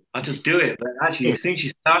candle. I just do it. But actually, as soon as you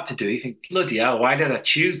start to do it, you think, bloody hell, why did I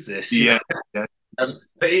choose this? Yeah. But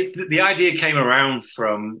the idea came around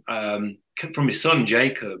from my son,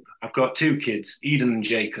 Jacob. I've got 2 kids, Eden and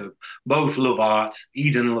Jacob. Both love art.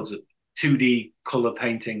 Eden loves 2D colour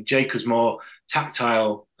painting. Jacob's more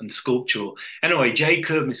tactile and sculptural. Anyway,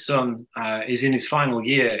 Jacob, my son, is in his final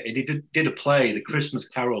year. He did a play, The Christmas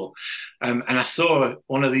Carol, and I saw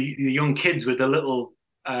one of the young kids with a little.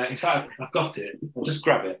 In fact, I've got it. I'll just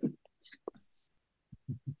grab it.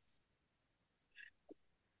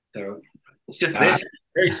 So it's just this,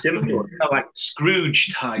 very simple. It's kind of like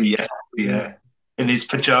Scrooge type. Yeah. In his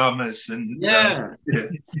pajamas and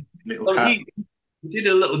little hat. He did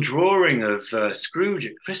a little drawing of Scrooge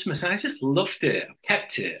at Christmas, and I just loved it. I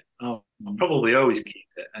kept it. I'll probably always keep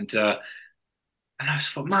it. And I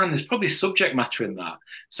just thought, man, there's probably subject matter in that.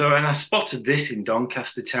 And I spotted this in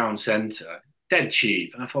Doncaster Town Centre, dead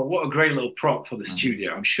cheap. And I thought, what a great little prop for the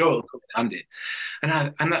studio. I'm sure it'll come in handy.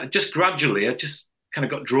 And I just gradually, I just kind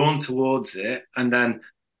of got drawn towards it, and then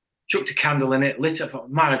chucked a candle in it, lit it. I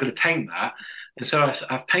thought, man, I've got to paint that. And so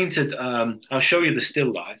I've painted. I'll show you the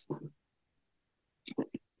still life.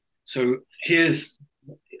 So here's,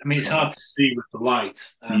 it's hard to see with the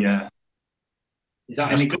light. Is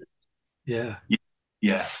that any good? Yeah.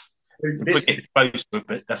 Yeah. Put it close to a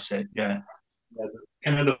bit, that's it, yeah.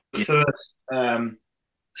 Kind of the first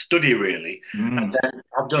study, really. And then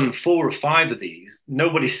I've done 4 or 5 of these.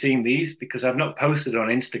 Nobody's seen these because I've not posted on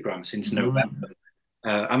Instagram since November.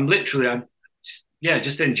 I'm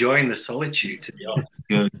just enjoying the solitude, to be honest.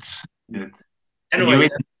 Good. Anyway, you're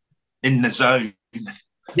in the zone.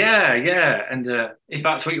 Yeah, and if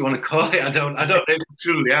that's what you want to call it, I don't know if I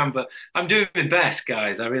truly am, but I'm doing my best,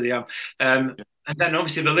 guys. I really am. And then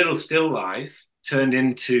obviously the little still life turned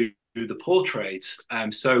into the portraits.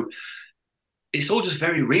 So it's all just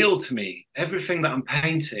very real to me. Everything that I'm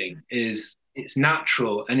painting it's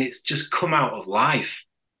natural, and it's just come out of life.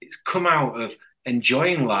 It's come out of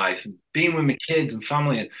enjoying life and being with my kids and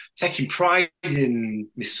family and taking pride in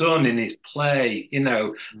my son in his play, and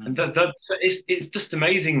it's just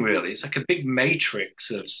amazing, really. It's like a big matrix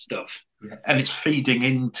of stuff, and it's feeding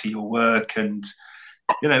into your work, and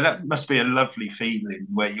that must be a lovely feeling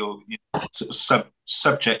where you're sort of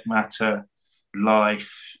subject matter,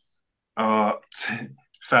 life, art,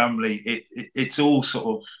 family, it's all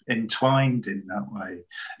sort of entwined in that way,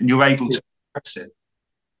 and you're able to express it.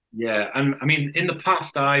 Yeah, and in the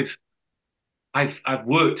past, I've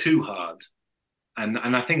worked too hard, and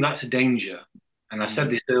I think that's a danger. And I said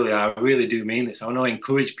this earlier, I really do mean this. I want to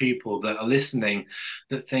encourage people that are listening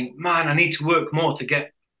that think, man, I need to work more to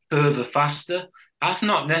get further faster. That's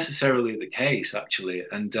not necessarily the case, actually.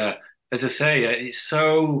 And as I say, it's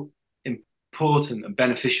so important and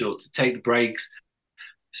beneficial to take the breaks,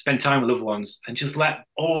 spend time with loved ones, and just let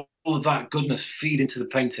all of that goodness feed into the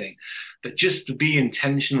painting. But just to be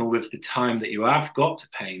intentional with the time that you have got to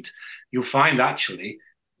paint, you'll find actually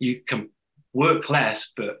you can work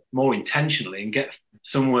less but more intentionally and get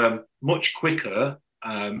somewhere much quicker,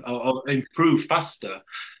 or improve faster.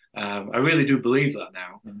 I really do believe that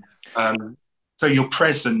now. So you're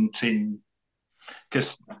present in,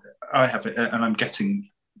 because I have it, and I'm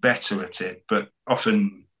getting better at it, but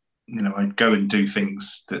often, I'd go and do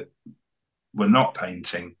things that were not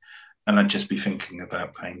painting, and I'd just be thinking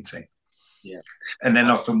about painting. Yeah. And then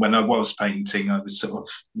often when I was painting, I was sort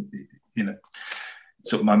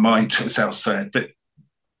of my mind was elsewhere. But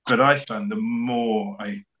I found the more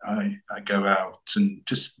I go out and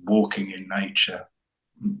just walking in nature,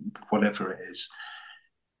 whatever it is,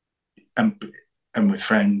 and with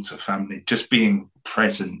friends or family, just being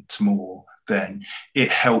present more, then it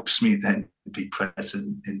helps me then be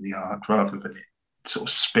present in the art rather than it sort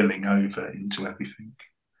of spilling over into everything.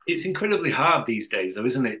 It's incredibly hard these days, though,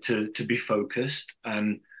 isn't it, to be focused?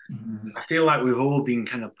 And I feel like we've all been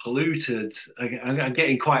kind of polluted. I'm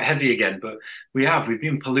getting quite heavy again, but we've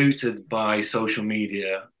been polluted by social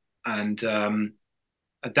media, and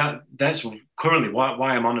that's currently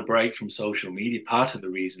why I'm on a break from social media. Part of the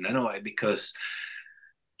reason, anyway, because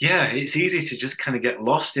it's easy to just kind of get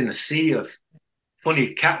lost in a sea of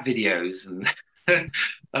funny cat videos and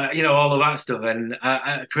all of that stuff. And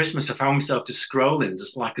at Christmas, I found myself just scrolling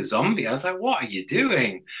just like a zombie. I was like, what are you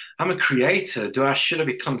doing? I'm a creator. Should I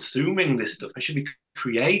be consuming this stuff? I should be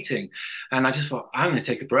creating. And I just thought, I'm going to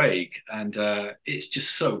take a break. And it's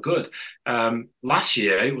just so good. Last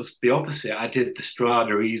year, it was the opposite. I did the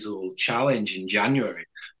Strada Easel Challenge in January,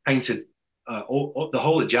 painted the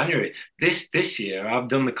whole of January. This year, I've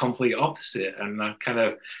done the complete opposite. And I kind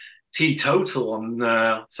of teetotal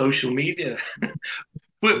on social media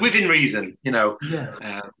within reason,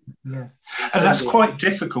 Yeah. And that's quite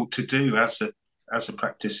difficult to do as a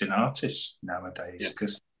practicing artist nowadays,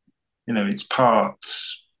 because it's part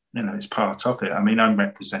of it. I mean, I'm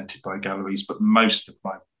represented by galleries, but most of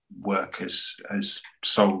my work has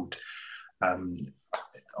sold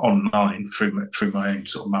online through my own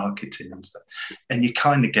sort of marketing and stuff, and you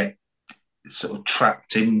kind of get sort of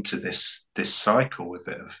trapped into this cycle with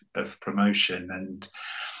it of promotion, and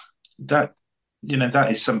that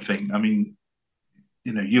is something. I mean,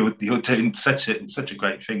 you're doing such a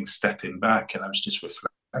great thing, stepping back, and I was just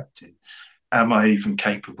reflecting, am I even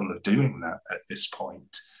capable of doing that at this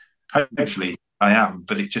point? Hopefully I am,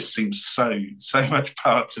 but it just seems so much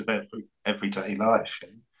part of everyday life.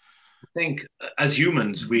 I think as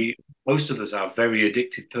humans, most of us have very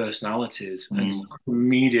addictive personalities, and social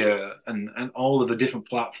media and all of the different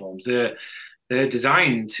platforms, they're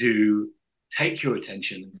designed to take your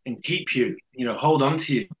attention and keep you, hold on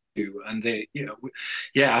to you. And I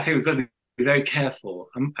think we've got to be very careful,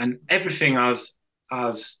 and everything has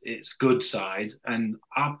its good side. And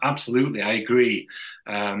absolutely, I agree.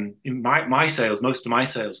 In my sales, most of my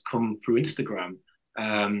sales come through Instagram.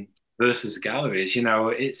 Versus galleries,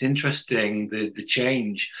 it's interesting the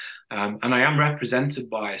change, and I am represented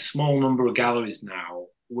by a small number of galleries now,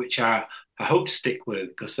 which I hope to stick with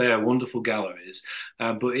because they are wonderful galleries.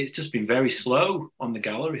 But it's just been very slow on the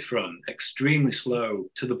gallery front, extremely slow,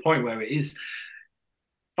 to the point where it is.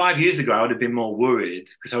 5 years ago, I would have been more worried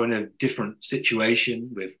because I was in a different situation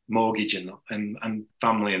with mortgage and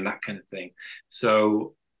family and that kind of thing.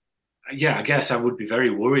 So, I guess I would be very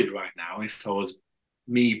worried right now if I was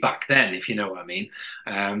me back then, if you know what I mean.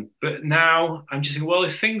 But now I'm just thinking, well,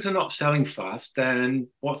 if things are not selling fast, then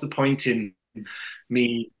what's the point in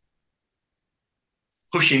me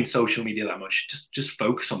pushing social media that much? Just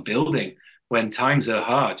focus on building. When times are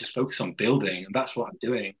hard, just focus on building, and that's what I'm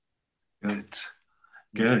doing.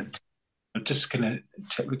 Good. I'm just gonna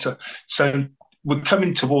check. So we're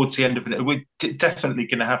coming towards the end of it. We're definitely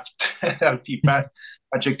going to have to have you back,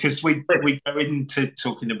 because we go into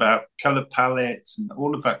talking about color palettes and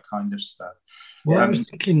all of that kind of stuff. Well, I was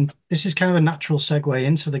thinking this is kind of a natural segue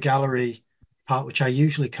into the gallery part, which I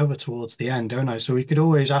usually cover towards the end, don't I? So we could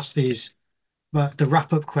always ask these, the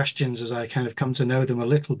wrap-up questions as I kind of come to know them a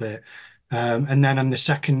little bit. And then in the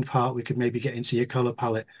second part, we could maybe get into your color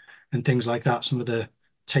palette and things like that, some of the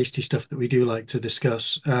tasty stuff that we do like to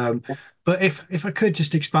discuss. But if I could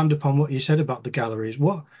just expand upon what you said about the galleries,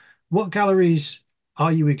 what galleries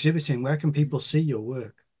are you exhibiting? Where can people see your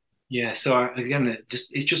work? Yeah, so again,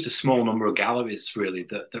 it's just a small number of galleries really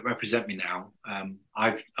that represent me now.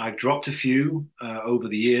 I've dropped a few over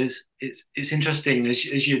the years. It's interesting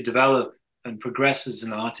as you develop and progress as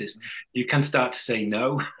an artist, you can start to say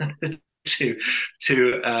no to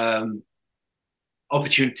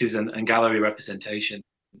opportunities and gallery representation,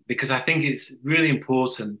 because I think it's really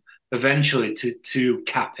important eventually to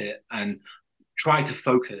cap it and try to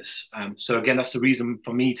focus. So again, that's the reason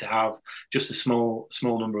for me to have just a small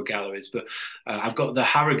number of galleries. But I've got the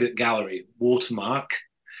Harrogate Gallery, Watermark,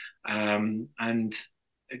 and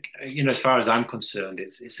as far as I'm concerned,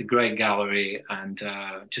 it's a great gallery, and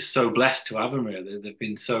just so blessed to have them. Really, they've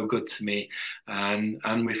been so good to me,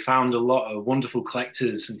 and we found a lot of wonderful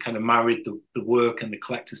collectors and kind of married the work and the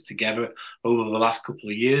collectors together over the last couple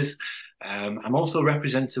of years. I'm also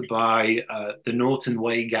represented by the Norton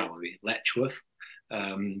Way Gallery, Letchworth.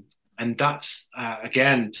 And that's,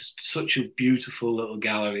 again, just such a beautiful little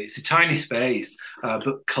gallery. It's a tiny space,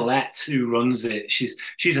 but Colette, who runs it,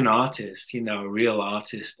 she's an artist, a real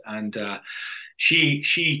artist. And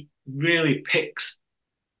she really picks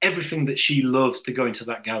everything that she loves to go into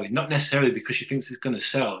that gallery, not necessarily because she thinks it's going to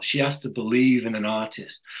sell. She has to believe in an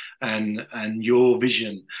artist and your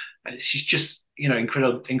vision. She's just,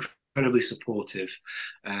 incredibly supportive.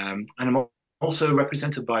 And I'm also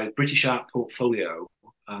represented by British Art Portfolio.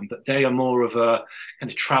 But they are more of a kind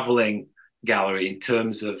of traveling gallery in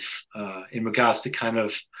terms of, in regards to kind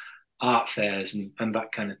of art fairs and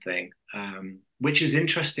that kind of thing, which is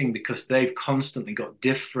interesting because they've constantly got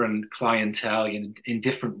different clientele in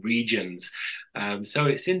different regions. So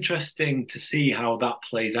it's interesting to see how that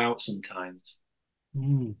plays out sometimes.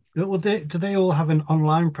 Well, do they all have an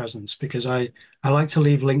online presence? Because I like to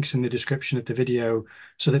leave links in the description of the video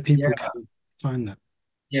so that people can find that.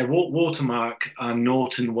 Yeah, Watermark and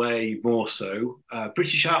Norton Way more so.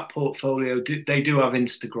 British Art Portfolio, they do have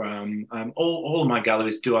Instagram. All of my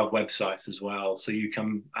galleries do have websites as well, so you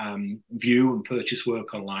can view and purchase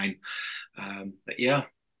work online.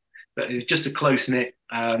 But it's just a close knit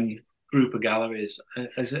group of galleries.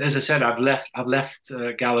 As I said, I've left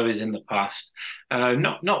galleries in the past,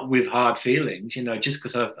 not with hard feelings, just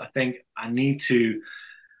because I think I need to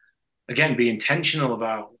again be intentional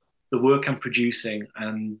about the work I'm producing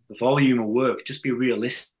and the volume of work, just be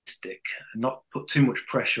realistic and not put too much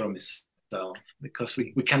pressure on myself, because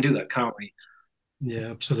we can do that, can't we? Yeah,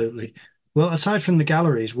 absolutely. Well, aside from the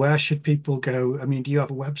galleries, where should people go? I mean, do you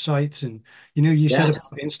have a website? And you said about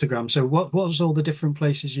Instagram. So what's all the different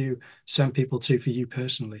places you send people to for you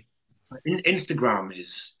personally? Instagram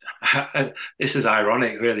is this is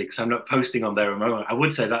ironic, really, because I'm not posting on there at the moment. I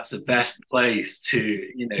would say that's the best place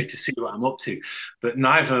to to see what I'm up to, but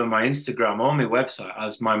neither my Instagram or my website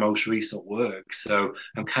has my most recent work. So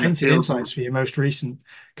I'm kind of insights for your most recent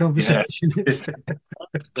conversation. Yeah.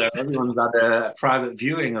 So everyone's had a private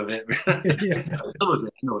viewing of it, Yeah. Some of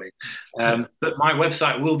it anyway. But my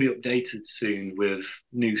website will be updated soon with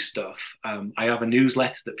new stuff. I have a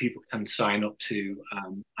newsletter that people can sign up to,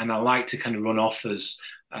 and I like to kind of run offers,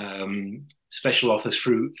 special offers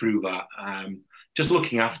through that. Just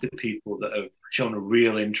looking after people that have shown a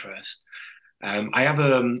real interest. I have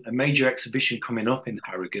a major exhibition coming up in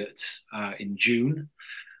Harrogate in June,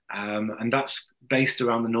 and that's based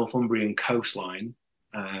around the Northumbrian coastline.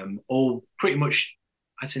 All pretty much,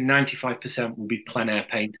 I'd say 95% will be plein air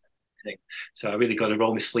painting. So I really got to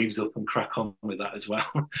roll my sleeves up and crack on with that as well.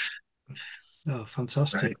 Oh,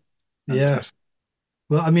 fantastic. Right. Yeah. Fantastic.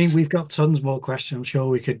 Well, I mean, we've got tons more questions. I'm sure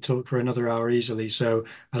we could talk for another hour easily. So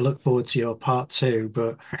I look forward to your part 2.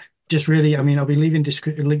 But just really, I mean, I'll be leaving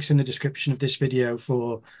links in the description of this video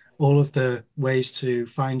for all of the ways to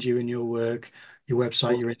find you and your work, your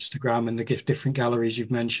website, your Instagram, and the different galleries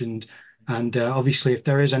you've mentioned. And obviously, if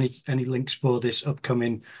there is any links for this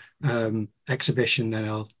upcoming exhibition, then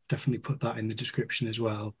I'll definitely put that in the description as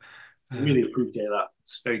well. I really appreciate that.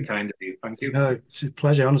 It's very kind of you. Thank you. No, it's a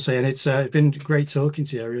pleasure, honestly. And it's been great talking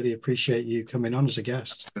to you. I really appreciate you coming on as a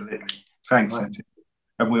guest. Absolutely. Thanks, Andrew.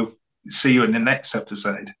 And we'll see you in the next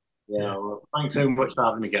episode. Yeah, well, thanks so much for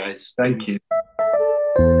having me, guys. Thank you.